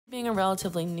Being a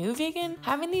relatively new vegan,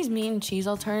 having these meat and cheese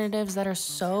alternatives that are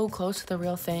so close to the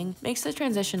real thing makes the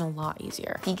transition a lot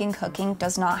easier. Vegan cooking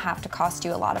does not have to cost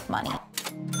you a lot of money.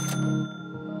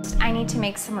 I need to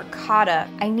make some ricotta.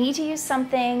 I need to use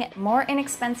something more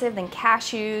inexpensive than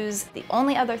cashews. The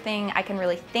only other thing I can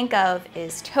really think of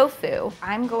is tofu.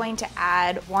 I'm going to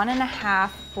add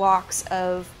 1.5 blocks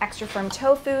of extra firm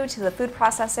tofu to the food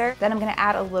processor. Then I'm gonna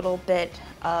add a little bit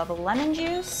of lemon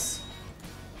juice,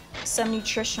 some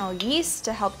nutritional yeast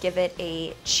to help give it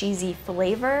a cheesy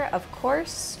flavor, of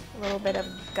course, a little bit of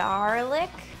garlic.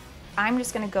 I'm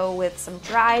just gonna go with some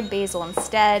dried basil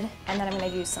instead, and then I'm gonna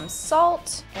do some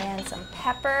salt and some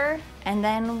pepper, and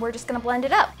then we're just gonna blend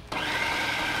it up.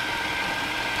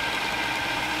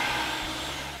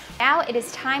 Now it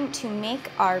is time to make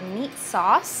our meat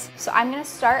sauce. So I'm gonna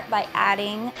start by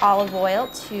adding olive oil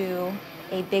to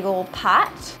a big old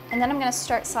pot, and then I'm gonna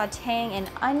start sauteing an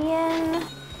onion.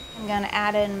 I'm gonna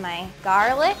add in my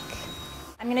garlic.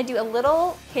 I'm gonna do a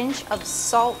little pinch of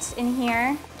salt in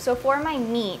here. So for my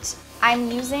meat,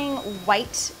 I'm using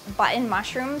white button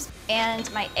mushrooms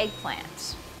and my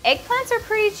eggplant. Eggplants are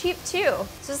pretty cheap too.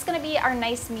 So this is gonna be our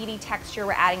nice meaty texture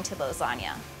we're adding to the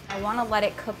lasagna. I wanna let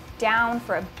it cook down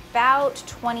for about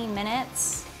 20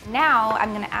 minutes. Now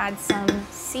I'm gonna add some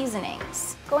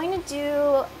seasonings. Going to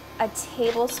do a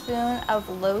tablespoon of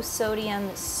low sodium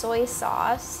soy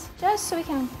sauce, just so we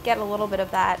can get a little bit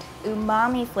of that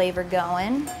umami flavor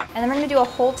going. And then we're gonna do a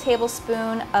whole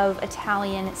tablespoon of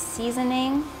Italian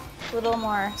seasoning, a little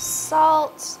more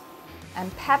salt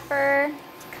and pepper,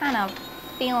 kind of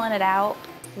feeling it out.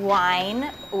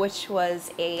 Wine, which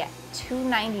was a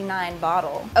 $2.99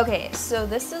 bottle. Okay, so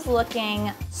this is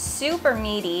looking super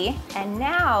meaty, and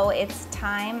now it's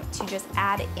time to just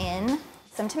add in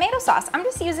some tomato sauce. I'm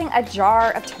just using a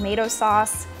jar of tomato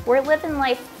sauce. We're living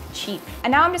life cheap.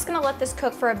 And now I'm just gonna let this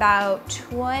cook for about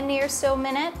 20 or so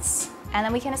minutes, and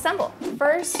then we can assemble.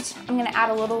 First, I'm gonna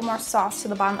add a little more sauce to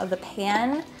the bottom of the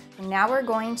pan. And now we're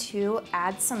going to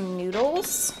add some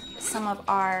noodles, some of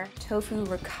our tofu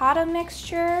ricotta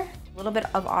mixture, a little bit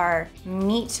of our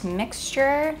meat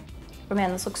mixture. Oh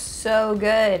man, this looks so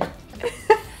good.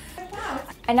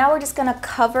 And now we're just gonna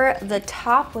cover the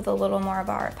top with a little more of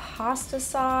our pasta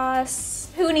sauce.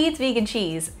 Who needs vegan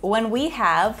cheese when we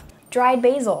have dried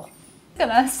basil?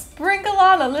 Gonna sprinkle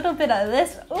on a little bit of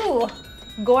this, ooh,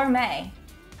 gourmet.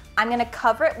 I'm gonna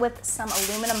cover it with some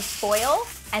aluminum foil,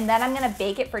 and then I'm gonna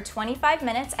bake it for 25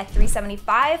 minutes at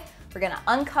 375. We're gonna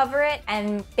uncover it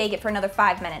and bake it for another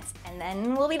 5 minutes, and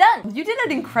then we'll be done. You did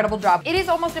an incredible job. It is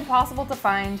almost impossible to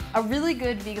find a really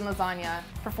good vegan lasagna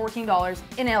for $14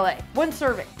 in LA. One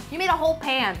serving. You made a whole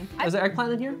pan. Is there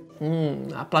eggplant in here?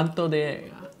 Planto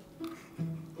de...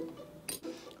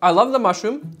 I love the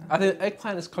mushroom. I think the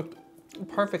eggplant is cooked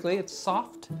perfectly. It's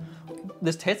soft.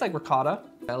 This tastes like ricotta.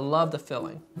 I love the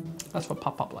filling. That's what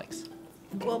Pop Pop likes.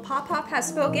 Well, Pop Pop has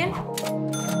spoken.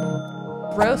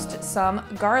 Roast some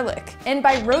garlic. And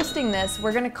by roasting this,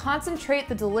 we're gonna concentrate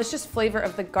the delicious flavor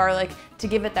of the garlic to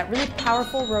give it that really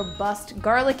powerful, robust,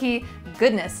 garlicky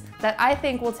goodness that I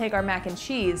think will take our mac and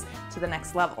cheese to the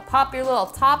next level. Pop your little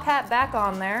top hat back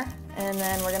on there, and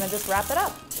then we're gonna just wrap it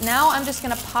up. Now I'm just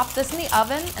gonna pop this in the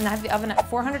oven, and I have the oven at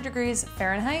 400 degrees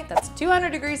Fahrenheit, that's 200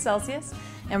 degrees Celsius,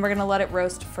 and we're gonna let it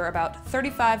roast for about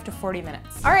 35 to 40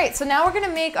 minutes. All right, so now we're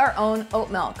gonna make our own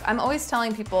oat milk. I'm always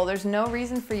telling people there's no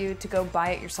reason for you to go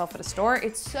buy it yourself at a store.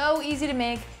 It's so easy to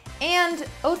make, and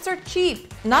oats are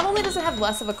cheap. Not only does it have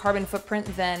less of a carbon footprint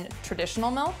than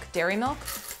traditional milk, dairy milk,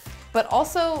 but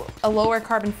also a lower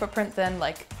carbon footprint than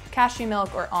like cashew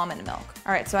milk or almond milk.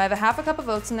 All right, so I have a half a cup of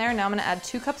oats in there. Now I'm gonna add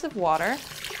 2 cups of water.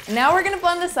 Now we're gonna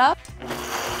blend this up.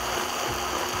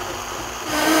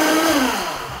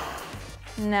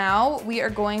 Now we are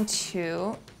going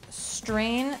to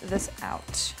strain this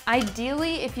out.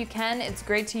 Ideally, if you can, it's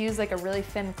great to use like a really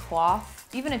thin cloth,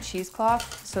 even a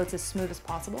cheesecloth, so it's as smooth as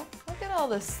possible. Look at all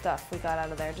this stuff we got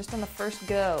out of there just on the first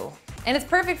go. And it's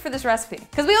perfect for this recipe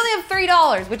because we only have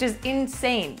 $3, which is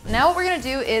insane. Now what we're gonna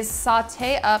do is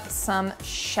saute up some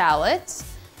shallot.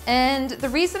 And the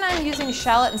reason I'm using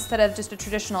shallot instead of just a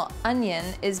traditional onion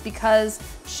is because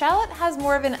shallot has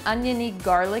more of an oniony,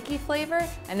 garlicky flavor.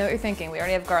 I know what you're thinking, we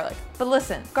already have garlic. But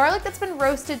listen, garlic that's been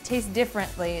roasted tastes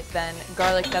differently than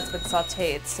garlic that's been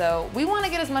sauteed. So we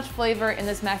wanna get as much flavor in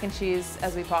this mac and cheese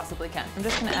as we possibly can. I'm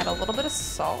just gonna add a little bit of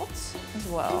salt as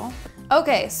well.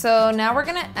 Okay, so now we're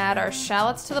gonna add our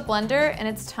shallots to the blender, and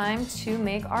it's time to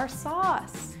make our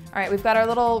sauce. All right, we've got our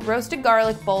little roasted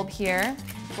garlic bulb here.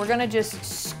 We're gonna just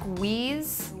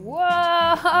squeeze.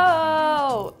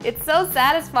 Whoa! It's so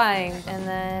satisfying. And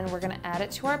then we're gonna add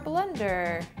it to our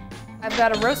blender. I've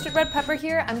got a roasted red pepper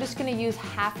here. I'm just gonna use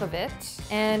half of it.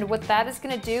 And what that is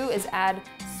gonna do is add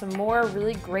some more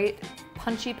really great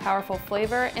punchy, powerful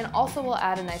flavor, and also will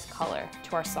add a nice color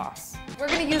to our sauce. We're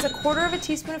gonna use 1/4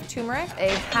 teaspoon of turmeric,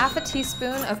 1/2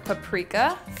 teaspoon of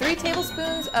paprika, 3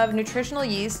 tablespoons of nutritional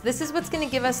yeast. This is what's gonna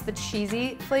give us the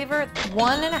cheesy flavor.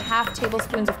 1.5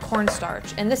 tablespoons of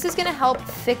cornstarch, and this is gonna help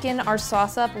thicken our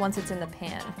sauce up once it's in the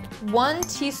pan. 1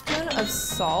 teaspoon of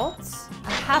salt,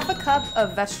 1/2 cup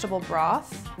of vegetable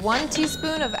broth, 1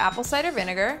 teaspoon of apple cider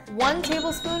vinegar, 1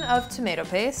 tablespoon of tomato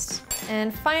paste,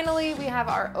 and finally we have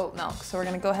our oat milk. So we're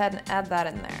gonna go ahead and add that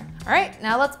in there. All right,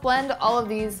 now let's blend all of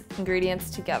these ingredients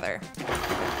together.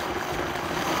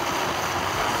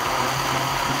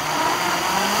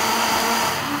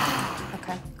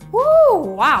 Okay. Woo,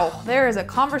 wow, there is a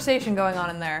conversation going on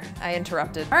in there. I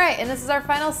interrupted. All right, and this is our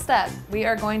final step. We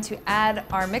are going to add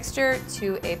our mixture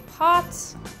to a pot.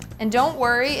 And don't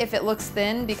worry if it looks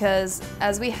thin, because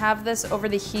as we have this over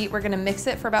the heat, we're gonna mix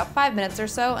it for about 5 minutes or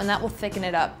so, and that will thicken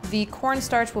it up. The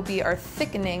cornstarch will be our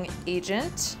thickening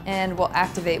agent and will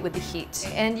activate with the heat.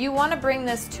 And you wanna bring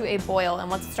this to a boil,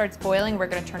 and once it starts boiling, we're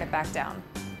gonna turn it back down.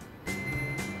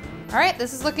 All right,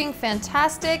 this is looking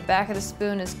fantastic. Back of the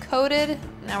spoon is coated.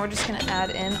 Now we're just gonna add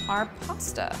in our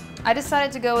pasta. I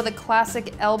decided to go with a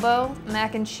classic elbow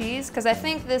mac and cheese because I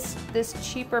think this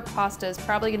cheaper pasta is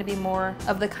probably gonna be more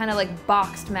of the kind of like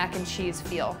boxed mac and cheese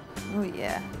feel. Oh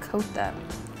yeah, coat that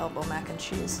elbow mac and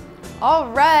cheese. All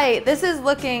right, this is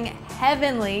looking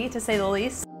heavenly to say the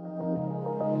least.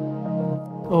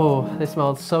 Oh, they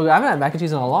smell so good. I haven't had mac and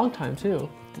cheese in a long time too.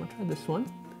 I'm gonna try this one.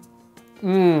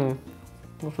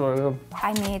 That's really good.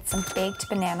 I made some baked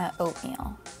banana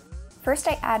oatmeal. First,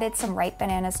 I added some ripe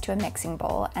bananas to a mixing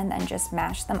bowl and then just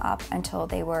mashed them up until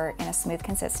they were in a smooth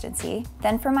consistency.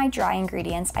 Then for my dry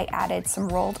ingredients, I added some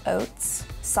rolled oats,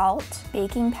 salt,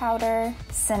 baking powder,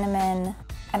 cinnamon,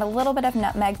 and a little bit of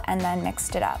nutmeg, and then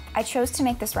mixed it up. I chose to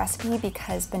make this recipe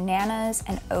because bananas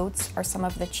and oats are some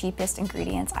of the cheapest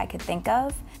ingredients I could think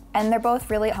of, and they're both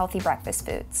really healthy breakfast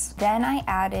foods. Then I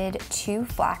added 2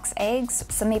 flax eggs,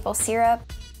 some maple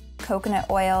syrup, coconut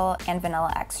oil, and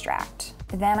vanilla extract.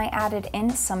 Then I added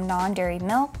in some non-dairy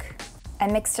milk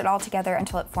and mixed it all together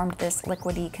until it formed this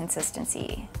liquidy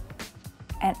consistency.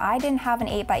 And I didn't have an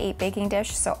 8x8 baking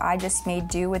dish, so I just made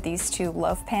do with these 2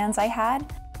 loaf pans I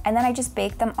had. And then I just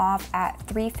baked them off at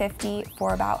 350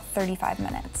 for about 35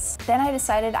 minutes. Then I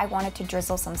decided I wanted to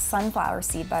drizzle some sunflower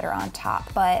seed butter on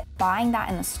top, but buying that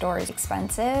in the store is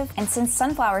expensive. And since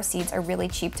sunflower seeds are really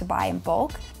cheap to buy in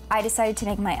bulk, I decided to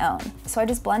make my own. So I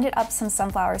just blended up some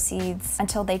sunflower seeds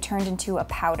until they turned into a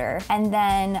powder. And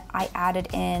then I added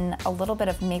in a little bit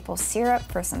of maple syrup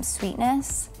for some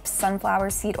sweetness, sunflower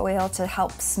seed oil to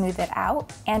help smooth it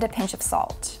out, and a pinch of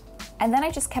salt. And then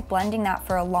I just kept blending that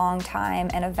for a long time,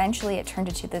 and eventually it turned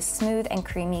into this smooth and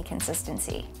creamy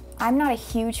consistency. I'm not a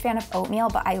huge fan of oatmeal,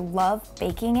 but I love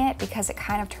baking it because it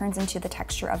kind of turns into the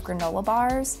texture of granola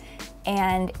bars,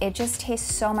 and it just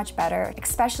tastes so much better,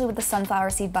 especially with the sunflower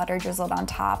seed butter drizzled on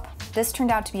top. This turned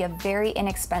out to be a very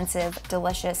inexpensive,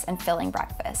 delicious, and filling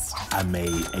breakfast. I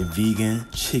made a vegan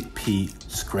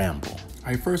chickpea scramble.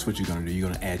 All right, first what you're gonna do, you're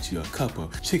gonna add to a cup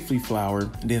of chickpea flour,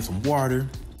 then some water,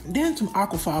 then some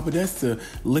aquafaba, that's the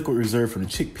liquid reserved for the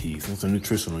chickpeas, and some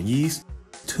nutritional yeast,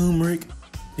 turmeric,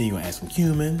 then you're gonna add some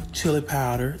cumin, chili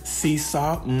powder, sea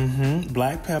salt,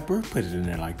 black pepper, put it in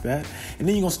there like that, and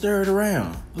then you're gonna stir it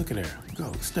around. Look at there,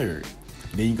 go, stir it.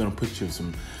 Then you're gonna put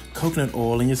some coconut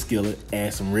oil in your skillet,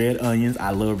 add some red onions,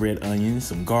 I love red onions,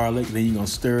 some garlic, then you're gonna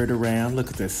stir it around, look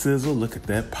at that sizzle, look at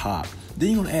that pop.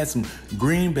 Then you're gonna add some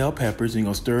green bell peppers, and you're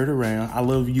gonna stir it around. I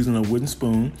love using a wooden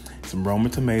spoon, some Roma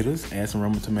tomatoes, add some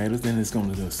Roma tomatoes, then it's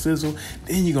gonna sizzle.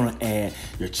 Then you're gonna add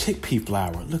your chickpea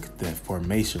flour. Look at that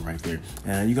formation right there.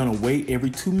 And you're gonna wait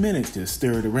every 2 minutes to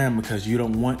stir it around because you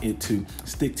don't want it to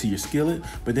stick to your skillet,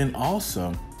 but then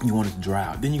also you want it to dry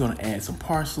out. Then you're gonna add some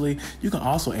parsley. You can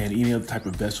also add any other type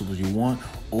of vegetables you want,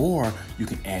 or you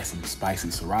can add some spicy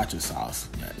sriracha sauce.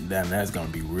 That's gonna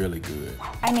be really good.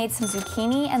 I made some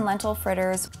zucchini and lentil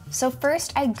fritters. So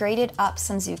first I grated up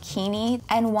some zucchini,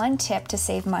 and one tip to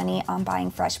save money on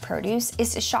buying fresh produce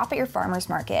is to shop at your farmer's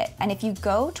market. And if you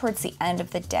go towards the end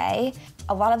of the day,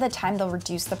 a lot of the time they'll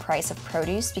reduce the price of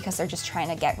produce because they're just trying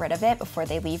to get rid of it before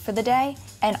they leave for the day.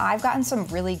 And I've gotten some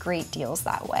really great deals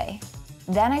that way.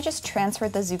 Then I just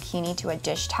transferred the zucchini to a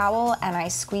dish towel, and I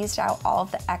squeezed out all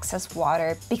of the excess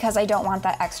water because I don't want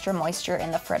that extra moisture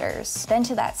in the fritters. Then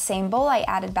to that same bowl, I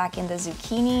added back in the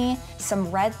zucchini, some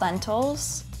red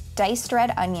lentils, diced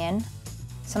red onion,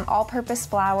 some all-purpose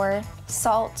flour,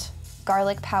 salt,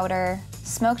 garlic powder,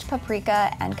 smoked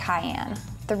paprika, and cayenne.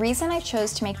 The reason I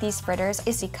chose to make these fritters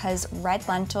is because red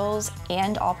lentils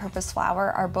and all-purpose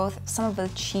flour are both some of the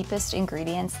cheapest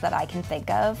ingredients that I can think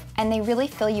of, and they really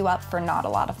fill you up for not a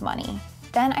lot of money.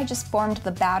 Then I just formed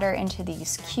the batter into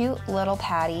these cute little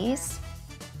patties,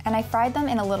 and I fried them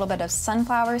in a little bit of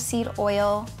sunflower seed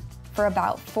oil for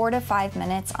about 4 to 5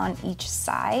 minutes on each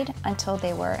side until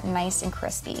they were nice and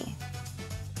crispy.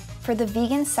 For the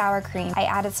vegan sour cream, I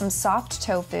added some soft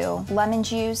tofu, lemon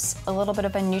juice, a little bit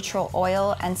of a neutral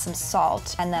oil, and some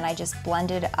salt, and then I just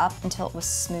blended it up until it was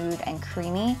smooth and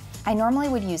creamy. I normally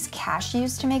would use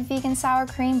cashews to make vegan sour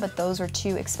cream, but those were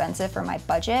too expensive for my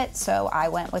budget, so I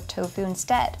went with tofu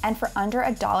instead. And for under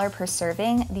 $1 per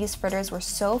serving, these fritters were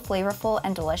so flavorful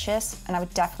and delicious, and I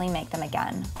would definitely make them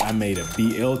again. I made a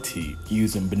BLT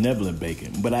using benevolent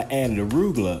bacon, but I added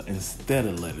arugula instead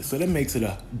of lettuce, so that makes it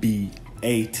a BAT.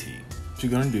 What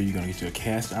you're gonna do, you're gonna get you a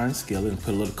cast iron skillet and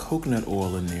put a little coconut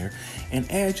oil in there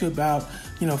and add you about,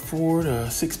 4 to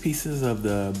 6 pieces of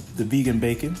the vegan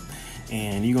bacon.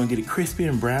 And you're gonna get it crispy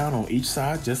and brown on each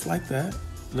side, just like that.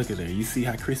 Look at there, you see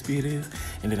how crispy it is?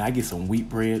 And then I get some wheat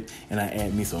bread and I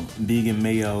add me some vegan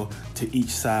mayo to each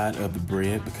side of the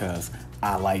bread because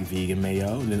I like vegan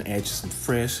mayo. And then add you some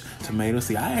fresh tomatoes.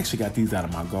 See, I actually got these out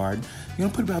of my garden. You're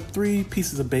gonna put about 3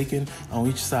 pieces of bacon on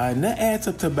each side, and that adds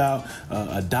up to about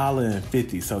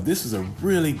 $1.50. So this is a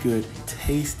really good,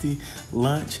 tasty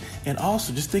lunch. And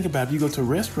also, just think about it, if you go to a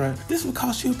restaurant, this would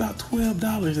cost you about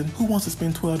 $12. And who wants to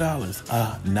spend $12?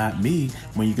 Not me,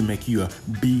 when you can make you a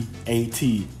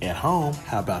BAT at home.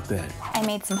 How about that? I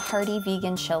made some hearty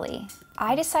vegan chili.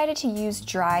 I decided to use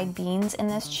dried beans in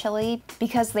this chili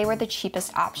because they were the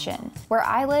cheapest option. Where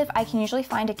I live, I can usually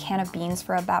find a can of beans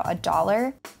for about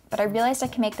 $1, but I realized I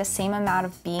can make the same amount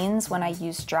of beans when I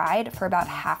use dried for about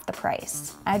half the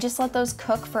price. I just let those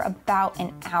cook for about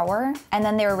an hour, and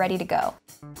then they were ready to go.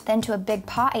 Then to a big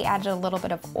pot, I added a little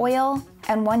bit of oil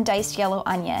and 1 diced yellow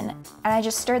onion, and I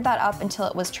just stirred that up until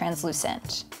it was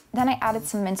translucent. Then I added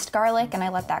some minced garlic and I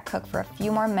let that cook for a few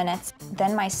more minutes.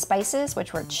 Then my spices,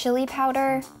 which were chili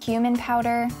powder, cumin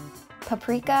powder,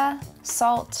 paprika,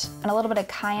 salt, and a little bit of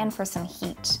cayenne for some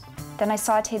heat. Then I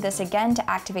sauteed this again to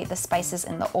activate the spices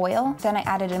in the oil. Then I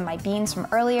added in my beans from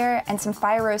earlier and some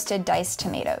fire roasted diced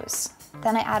tomatoes.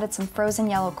 Then I added some frozen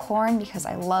yellow corn because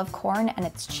I love corn and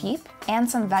it's cheap, and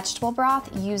some vegetable broth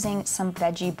using some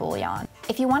veggie bouillon.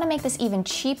 If you want to make this even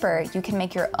cheaper, you can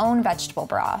make your own vegetable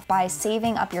broth by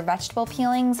saving up your vegetable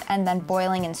peelings and then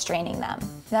boiling and straining them.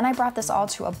 Then I brought this all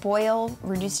to a boil,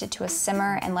 reduced it to a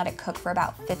simmer, and let it cook for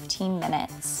about 15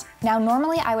 minutes. Now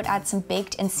normally I would add some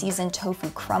baked and seasoned tofu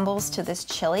crumbles to this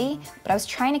chili, but I was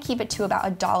trying to keep it to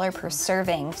about $1 per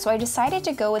serving, so I decided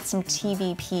to go with some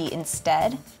TVP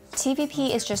instead.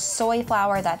 TVP is just soy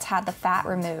flour that's had the fat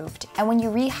removed, and when you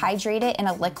rehydrate it in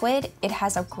a liquid, it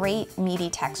has a great meaty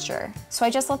texture. So I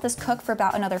just let this cook for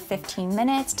about another 15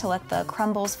 minutes to let the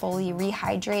crumbles fully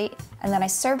rehydrate, and then I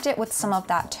served it with some of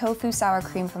that tofu sour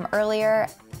cream from earlier,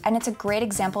 and it's a great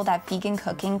example that vegan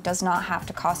cooking does not have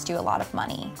to cost you a lot of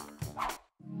money.